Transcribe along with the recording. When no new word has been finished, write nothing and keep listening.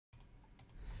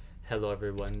Hello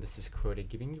everyone, this is Crota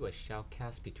giving you a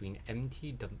shoutcast between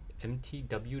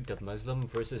MTW Demuslim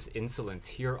versus iNSoLeNCE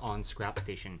here on Scrap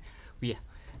Station. We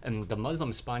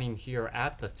Demuslim spawning here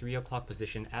at the 3 o'clock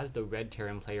position as the red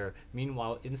Terran player.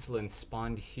 Meanwhile, iNSoLeNCE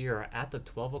spawned here at the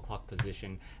 12 o'clock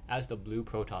position as the blue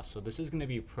Protoss. So this is going to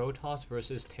be Protoss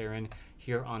versus Terran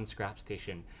here on Scrap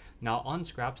Station. Now on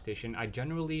Scrap Station, I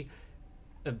generally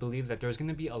believe that there's going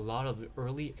to be a lot of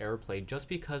early airplay just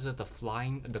because of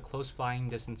the close flying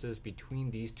distances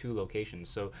between these two locations.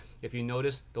 So if you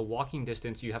notice the walking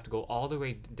distance, you have to go all the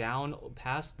way down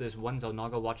past this one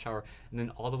Zelnaga watchtower and then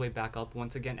all the way back up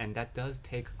once again, and that does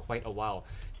take quite a while.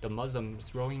 Demuslim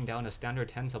throwing down a standard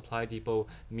 10 supply depot.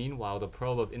 Meanwhile, the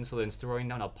probe of iNSoLeNCE throwing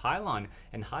down a pylon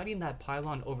and hiding that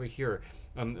pylon over here.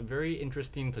 Very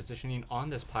interesting positioning on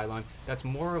this pylon. That's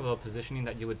more of a positioning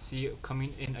that you would see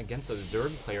coming in against a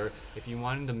Zerg player if you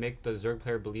wanted to make the Zerg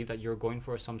player believe that you're going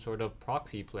for some sort of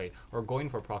proxy play or going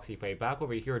for proxy play. Back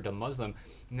over here, Demuslim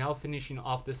now finishing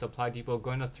off this supply depot,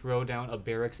 going to throw down a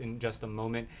barracks in just a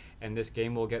moment, and this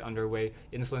game will get underway.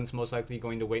 iNSoLeNCE most likely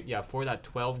going to wait, for that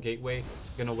 12 gateway,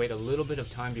 gonna wait a little bit of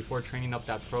time before training up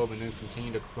that probe and then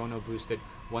continue to chrono boost it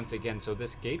once again. So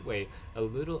this gateway a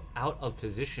little out of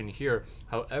position here.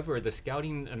 However, the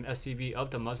scouting SCV of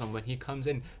Demuslim, when he comes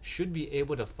in, should be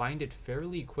able to find it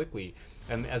fairly quickly.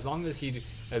 As long as he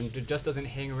just doesn't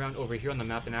hang around over here on the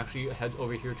map and actually heads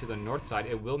over here to the north side,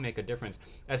 it will make a difference.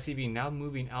 SCV now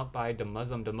moving out by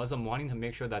Demuslim. Demuslim wanting to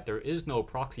make sure that there is no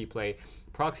proxy play.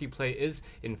 Proxy play is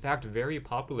in fact very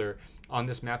popular on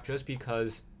this map just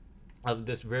because of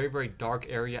this very dark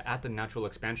area at the natural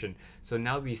expansion. So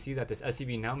now we see that this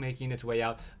SCV now making its way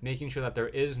out, making sure that there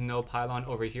is no pylon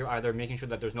over here, either making sure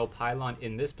that there's no pylon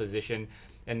in this position,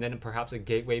 and then perhaps a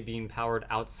gateway being powered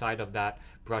outside of that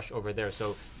brush over there.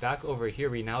 So back over here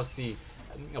we now see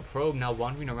a probe now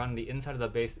wandering around the inside of the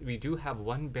base. We do have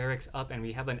one barracks up, and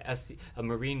we have a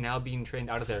Marine now being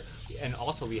trained out of there, and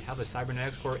also we have a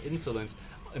Cybernetics Core iNSoLeNCE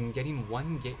getting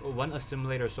one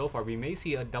assimilator so far. We may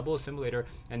see a double assimilator,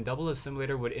 and double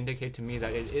assimilator would indicate to me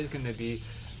that it is going to be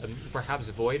perhaps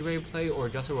void ray play or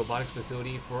just a robotics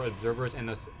facility for observers and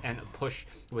a push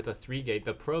with a 3-gate.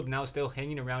 The probe now still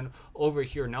hanging around over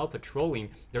here, now patrolling.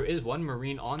 There is one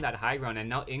Marine on that high ground, and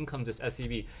now in comes this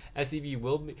SCV. SCV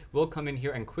will come in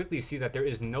here and quickly see that there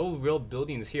is no real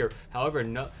buildings here. However,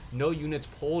 no units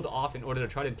pulled off in order to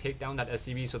try to take down that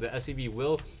SCV, so the SCV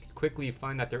will quickly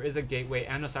find that there is a gateway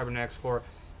and a Cybernetics Core,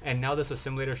 and now this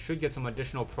assimilator should get some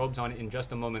additional probes on it in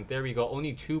just a moment. There we go,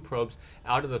 only 2 probes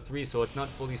out of the 3, so it's not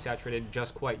fully saturated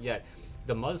just quite yet.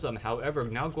 Demuslim, however,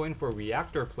 now going for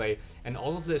reactor play, and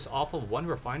all of this off of one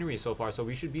refinery so far, so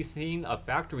we should be seeing a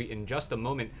factory in just a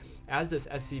moment as this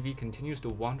SCV continues to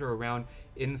wander around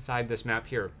inside this map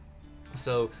here.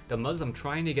 So Demuslim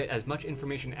trying to get as much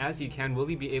information as he can. Will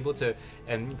he be able to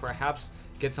perhaps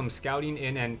get some scouting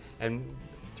in and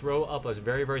throw up a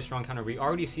very strong counter? We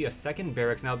already see a second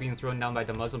barracks now being thrown down by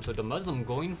Demuslim, so Demuslim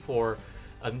going for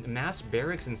a mass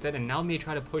barracks instead, and now may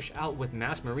try to push out with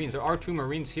mass Marines. There are 2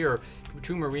 Marines here.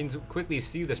 2 Marines quickly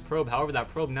see this probe. However, that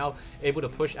probe now able to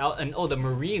push out, and the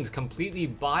Marines completely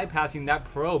bypassing that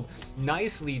probe.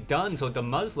 Nicely done. So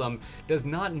Demuslim does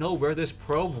not know where this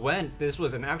probe went. This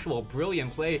was an actual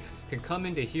brilliant play to come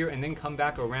into here and then come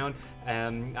back around.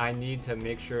 I need to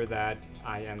make sure that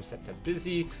I am set to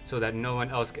busy so that no one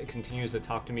else continues to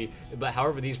talk to me. But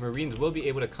however, these Marines will be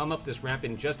able to come up this ramp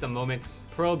in just a moment.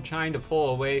 Probe trying to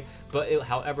pull away, but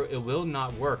however, it will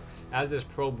not work, as this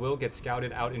probe will get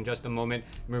scouted out in just a moment.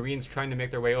 Marines trying to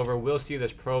make their way over will see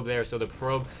this probe there, so the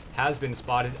probe has been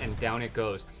spotted and down it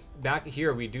goes. Back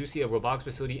here we do see a robotics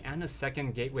facility and a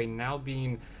second gateway now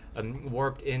being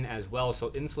warped in as well. So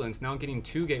iNSoLeNCE now getting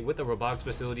 2-gate with the robotics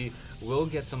facility will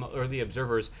get some early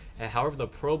observers. However, the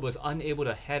probe was unable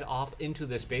to head off into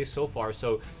this base so far,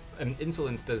 so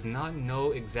iNSoLeNCE does not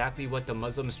know exactly what the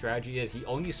Demuslim strategy is. He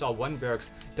only saw one barracks,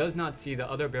 does not see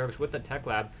the other barracks with the tech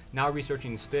lab, now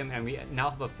researching STEM, and we now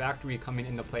have a factory coming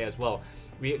into play as well.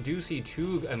 We do see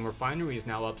 2 refineries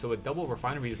now up, so with double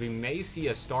refineries we may see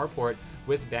a starport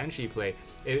with Banshee play.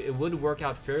 It would work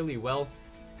out fairly well.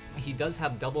 He does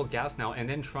have double gas now, and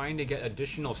then trying to get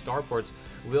additional starports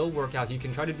will work out. He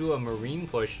can try to do a Marine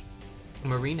push,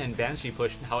 Marine and Banshee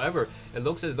push. However, it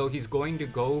looks as though he's going to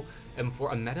go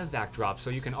for a medevac drop. So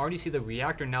you can already see the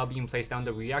reactor now being placed down.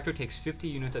 The reactor takes 50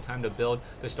 units of time to build.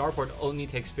 The starport only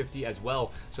takes 50 as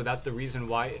well. So that's the reason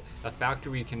why a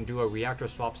factory can do a reactor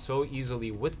swap so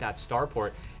easily with that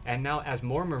starport. And now as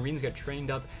more Marines get trained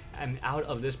up and out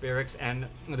of this barracks and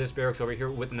this barracks over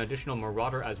here with an additional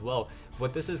Marauder as well,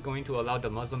 what this is going to allow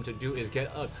Demuslim to do is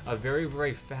get a very,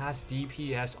 very fast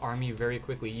DPS army very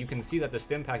quickly. You can see that the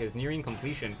stim pack is nearing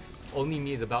completion. Only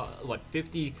needs about, what,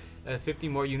 50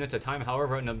 more units of time.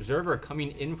 However, an observer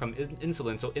coming in from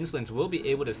iNSoLeNCE, so iNSoLeNCE will be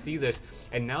able to see this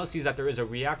and now sees that there is a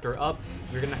reactor up.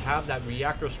 You're going to have that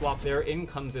reactor swap there. In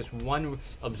comes this one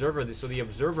observer. So the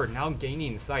observer now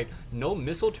gaining sight. No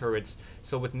missile turrets.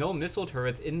 So with no missile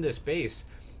turrets in this base,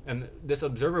 this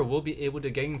observer will be able to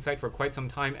gain sight for quite some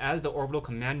time as the orbital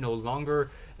command no longer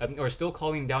or still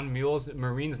calling down mules.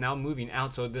 Marines now moving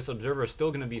out, so this observer is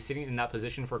still going to be sitting in that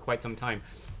position for quite some time.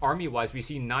 Army wise, we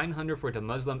see 900 for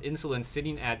Demuslim, iNSoLeNCE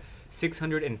sitting at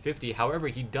 650. However,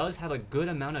 he does have a good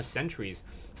amount of sentries,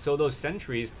 so those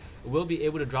sentries will be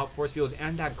able to drop force fields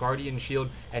and that guardian shield.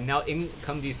 And now in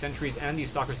come these sentries and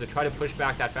these stalkers to try to push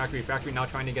back that factory. Factory now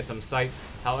trying to get some sight,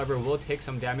 however will take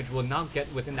some damage, will not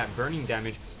get within that burning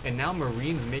damage. And now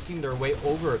Marines making their way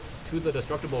over to the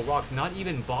destructible rocks, not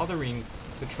even bothering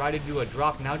to try to do a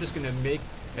drop. Now just going to make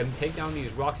take down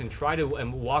these rocks and try to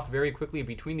walk very quickly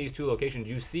between these two locations.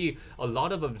 You see a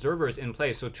lot of observers in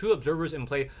play, so 2 observers in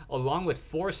play along with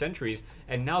 4 sentries,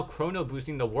 and now chrono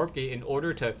boosting the warp gate in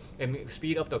order to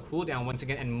speed up the cooldown once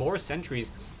again, and more sentries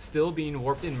still being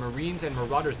warped in. Marines and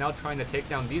Marauders now trying to take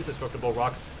down these destructible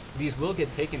rocks. These will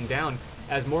get taken down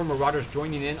as more Marauders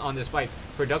joining in on this fight.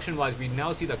 Production wise, we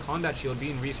now see the combat shield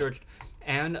being researched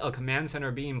and a command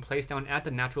center being placed down at the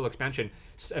natural expansion.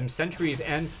 Sentries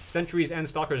and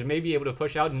stalkers may be able to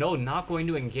push out. No, not going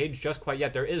to engage just quite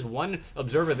yet. There is one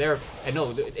observer there, and no,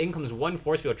 in comes one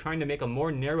force field trying to make a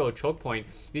more narrow choke point.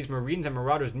 These Marines and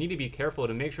Marauders need to be careful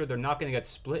to make sure they're not going to get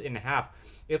split in half.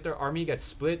 If their army gets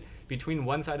split between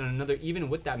one side and another, even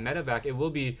with that medevac, it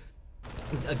will be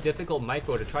a difficult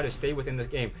micro to try to stay within this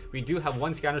game. We do have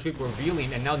one scanner sweep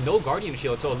revealing, and now no guardian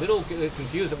shield, so a little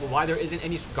confused about why there isn't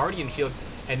any guardian shield,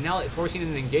 and now forcing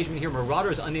an engagement here.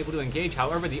 Marauder is unable to engage.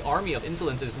 However, the army of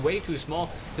iNSoLeNCE is way too small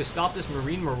to stop this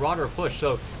Marine Marauder push,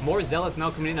 so more zealots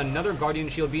now coming in. Another guardian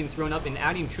shield being thrown up and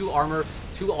adding 2 armor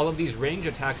to all of these range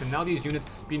attacks, and now these units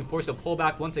being forced to pull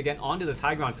back once again onto this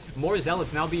high ground. More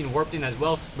zealots now being warped in as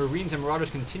well. Marines and Marauders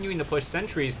continuing to push.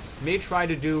 Sentries may try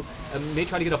to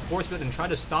get a force field and try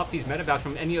to stop these medevacs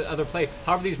from any other play.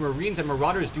 However, these Marines and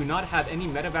Marauders do not have any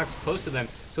medevacs close to them,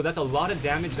 so that's a lot of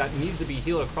damage that needs to be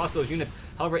healed across those units.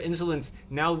 However, iNSoLeNCE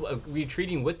now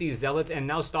retreating with these zealots, and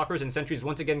now stalkers and sentries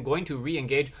once again going to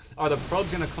re-engage. Are the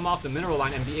probes going to come off the mineral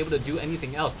line and be able to do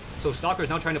anything else? So stalkers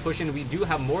now trying to push in. We do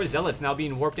have more zealots now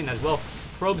being warped in as well.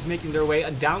 Probes making their way.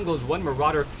 Down goes one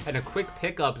Marauder, and a quick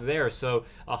pickup there. So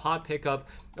a hot pickup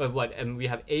of what? And we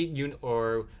have 8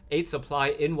 supply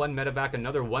in one medevac,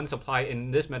 another 1 supply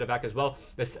in this medevac as well.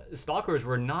 The stalkers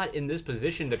were not in this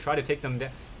position to try to take them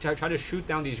down, to try to shoot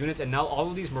down these units, and now all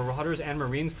of these Marauders and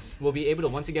Marines will be able to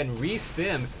once again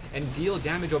re-stim and deal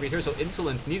damage over here. So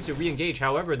iNSoLeNCE needs to re-engage.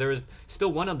 However, there is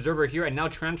still one observer here, and now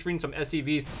transferring some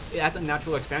SCVs at the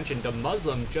natural expansion.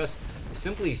 Demuslim just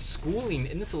simply schooling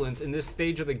iNSoLeNCE in this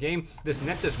stage of the game. This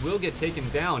Nexus will get taken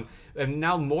down, and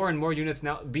now more and more units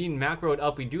now being macroed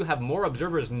up. We do have more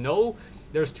observers. No,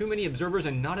 there's too many observers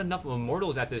and not enough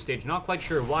immortals at this stage. Not quite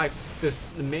sure why. The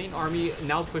main army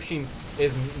now pushing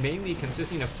is mainly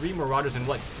consisting of 3 Marauders and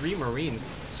 3 Marines,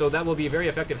 so that will be very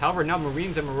effective. However, now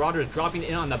Marines and Marauders dropping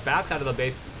in on the backside of the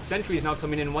base. Sentries now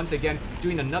coming in once again,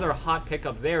 doing another hot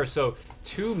pickup there. So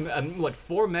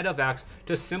 4 medevacs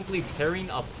just simply tearing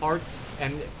apart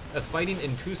and fighting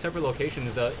in 2 separate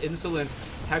locations. The iNSoLeNCE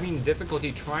having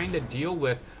difficulty trying to deal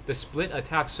with the split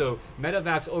attacks. So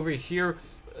medevacs over here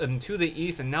to the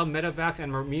east, and now medevacs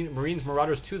and Marines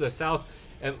Marauders to the south.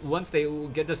 And once they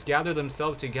just gather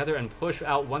themselves together and push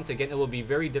out once again, it will be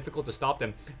very difficult to stop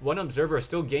them. One observer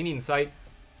still gaining sight.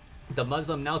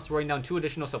 Demuslim now throwing down 2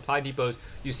 additional supply depots.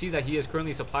 You see that he is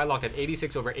currently supply locked at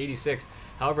 86 over 86.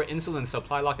 However, iNSoLeNCE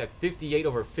supply locked at 58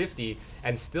 over 50,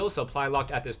 and still supply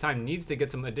locked at this time. Needs to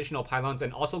get some additional pylons,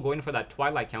 and also going for that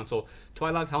Twilight Council.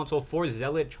 Twilight Council for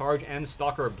Zealot, Charge, and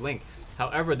Stalker Blink.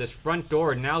 However, this front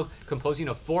door now composing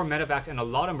of 4 medevacs and a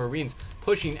lot of Marines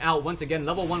pushing out. Once again,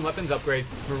 level 1 weapons upgrade.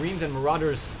 Marines and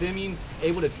Marauders stimming,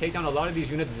 able to take down a lot of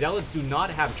these units. Zealots do not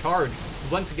have charge.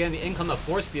 Once again, in comes a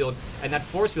force field, and that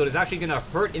force field is actually going to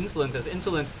hurt iNSoLeNCE as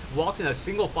iNSoLeNCE walks in a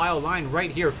single file line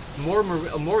right here.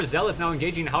 More Zealots now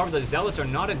engaging. However, the Zealots are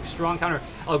not a strong counter.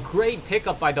 A great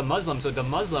pickup by Demuslim. So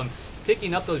Demuslim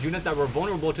picking up those units that were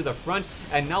vulnerable to the front,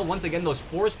 and now once again those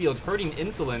force fields hurting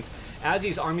INSoLeNCE as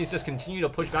these armies just continue to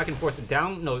push back and forth.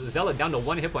 Zealot down to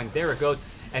 1 hit point. There it goes.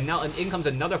 And now in comes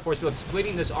another force field,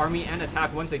 splitting this army and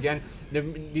attack once again.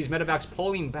 These medevacs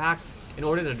pulling back in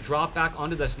order to drop back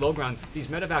onto this low ground. These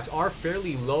medevacs are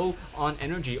fairly low on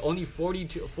energy, only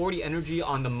 40 energy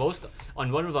on the most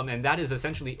on one of them, and that is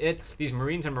essentially it. These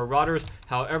Marines and Marauders,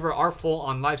 however, are full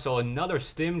on life, so another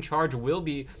stim charge will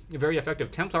be very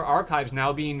effective. Templar Archives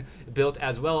now being built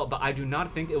as well, but I do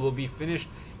not think it will be finished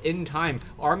in time.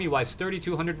 Army-wise,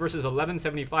 3,200 versus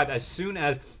 1175. As soon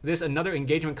as this another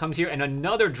engagement comes here, and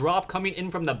another drop coming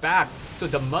in from the back. So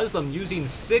Demuslim using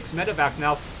 6 medevacs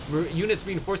now. Units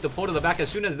being forced to pull to the back as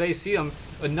soon as they see them.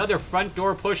 Another front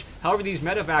door push. However, these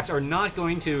medevacs are not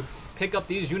going to pick up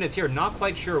these units here. Not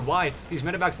quite sure why. These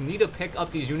medevacs need to pick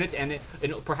up these units and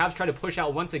perhaps try to push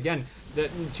out once again.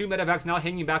 The 2 medevacs now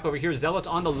hanging back over here. Zealots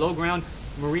on the low ground.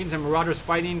 Marines and Marauders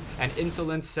fighting, and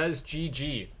INSoLeNCE says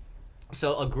GG.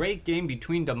 So a great game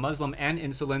between Demuslim and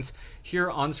INSoLeNCE here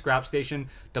on Scrap Station.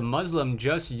 Demuslim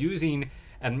just using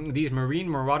these Marine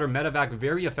Marauder medevac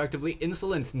very effectively.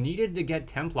 INSoLeNCE needed to get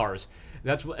Templars.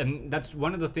 That's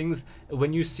one of the things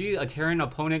when you see a Terran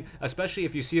opponent, especially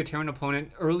if you see a Terran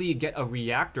opponent early get a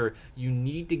reactor, you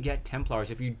need to get Templars.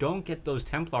 If you don't get those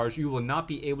Templars, you will not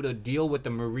be able to deal with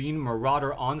the Marine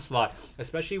Marauder onslaught,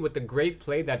 especially with the great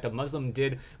play that Demuslim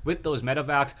did with those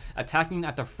medevacs, attacking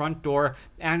at the front door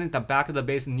and at the back of the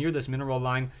base near this mineral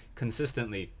line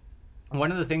consistently.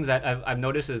 One of the things that I've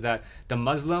noticed is that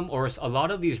Demuslim, or a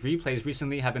lot of these replays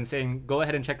recently, have been saying, go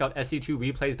ahead and check out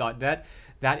sc2replays.net.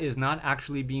 That is not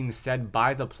actually being said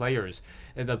by the players.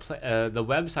 The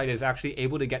website is actually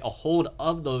able to get a hold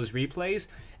of those replays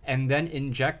and then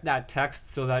inject that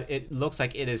text so that it looks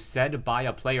like it is said by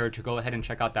a player to go ahead and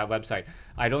check out that website.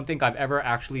 I don't think I've ever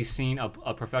actually seen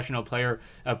a professional player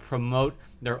promote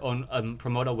their own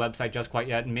promote a website just quite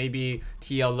yet. Maybe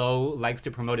TLO likes to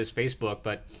promote his Facebook,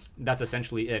 but that's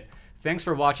essentially it. Thanks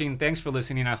for watching. Thanks for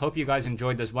listening. I hope you guys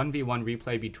enjoyed this 1v1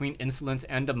 replay between INSoLeNCE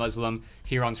and Demuslim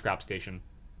here on Scrap Station.